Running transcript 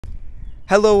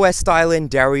Hello West Island,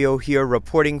 Dario here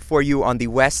reporting for you on the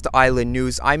West Island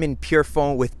News. I'm in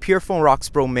Pierrefonds with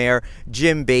Pierrefonds-Roxboro Mayor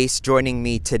Jim Beis joining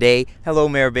me today. Hello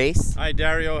Mayor Beis. Hi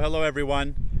Dario, hello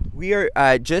everyone. We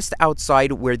are just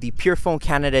outside where the Pierrefonds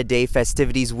Canada Day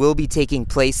festivities will be taking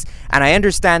place, and I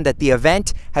understand that the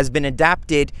event has been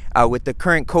adapted with the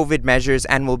current COVID measures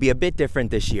and will be a bit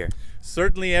different this year.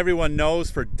 Certainly everyone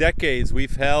knows for decades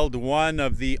we've held one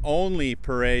of the only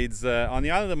parades on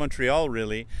the island of Montreal,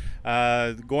 really,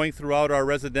 going throughout our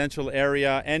residential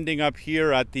area, ending up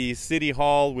here at the City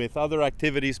Hall with other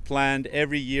activities planned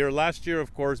every year. Last year,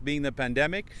 of course, being the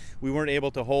pandemic, we weren't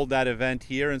able to hold that event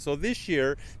here. And so this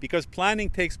year, because planning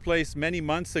takes place many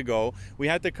months ago, we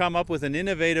had to come up with an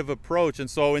innovative approach. And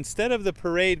so instead of the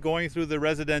parade going through the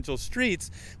residential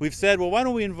streets, we've said, well, why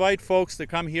don't we invite folks to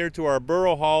come here to our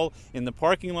Borough Hall in the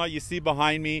parking lot you see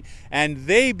behind me, and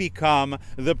they become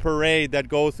the parade that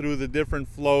go through the different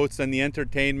floats and the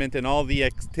entertainment and all the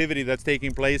activity that's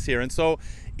taking place here. And so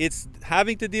it's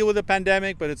having to deal with the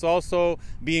pandemic, but it's also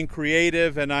being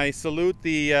creative, and I salute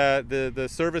the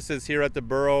services here at the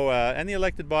borough and the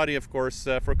elected body, of course,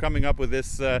 for coming up with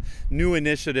this new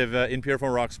initiative in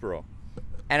Pierrefonds-Roxboro.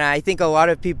 And I think a lot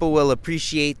of people will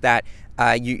appreciate that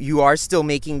you are still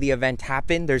making the event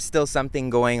happen. There's still something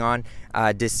going on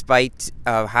despite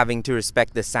having to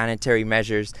respect the sanitary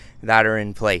measures that are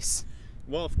in place.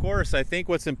 Well, of course, I think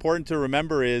what's important to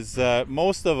remember is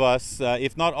most of us,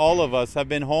 if not all of us, have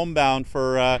been homebound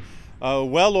for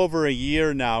well over a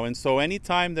year now. And so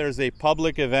anytime there's a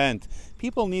public event,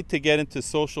 people need to get into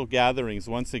social gatherings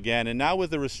once again. And now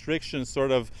with the restrictions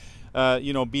sort of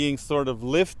being sort of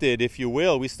lifted, if you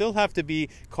will, we still have to be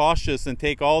cautious and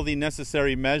take all the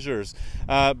necessary measures.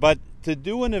 But to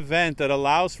do an event that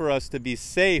allows for us to be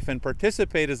safe and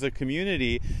participate as a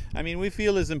community, I mean, we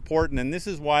feel is important. And this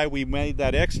is why we made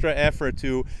that extra effort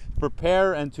to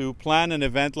prepare and to plan an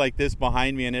event like this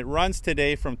behind me. And it runs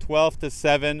today from 12 to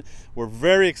 7. We're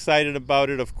very excited about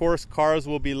it. Of course, cars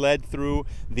will be led through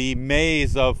the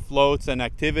maze of floats and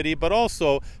activity, but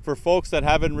also for folks that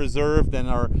haven't reserved and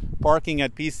are parking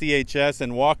at PCHS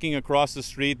and walking across the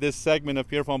street, this segment of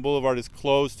Pierrefonds Boulevard is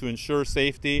closed to ensure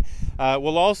safety.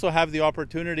 We'll also have the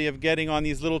opportunity of getting on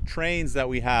these little trains that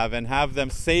we have and have them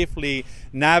safely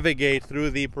navigate through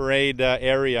the parade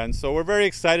area. And so we're very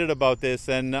excited about this,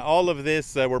 and all of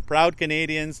this, we're proud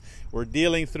Canadians. We're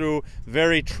dealing through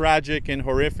very tragic and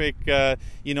horrific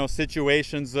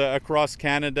situations across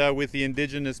Canada with the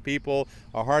Indigenous people.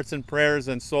 Our hearts and prayers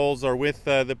and souls are with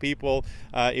the people.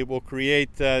 It will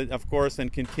create, of course,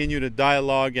 and continue to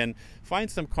dialogue and find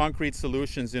some concrete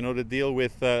solutions, to deal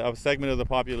with a segment of the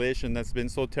population that's been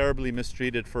so terribly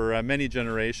mistreated for many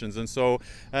generations. And so,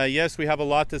 yes, we have a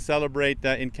lot to celebrate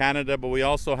in Canada, but we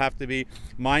also have to be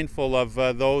mindful of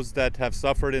those that have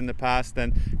suffered in the past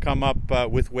and come up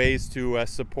with ways to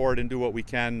support and do what we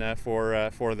can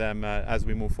for them as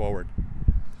we move forward.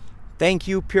 Thank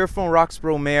you,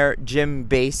 Pierrefonds-Roxboro Mayor Jim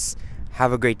Beis.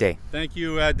 Have a great day. Thank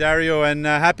you, Dario, and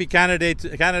happy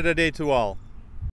Canada Day to all.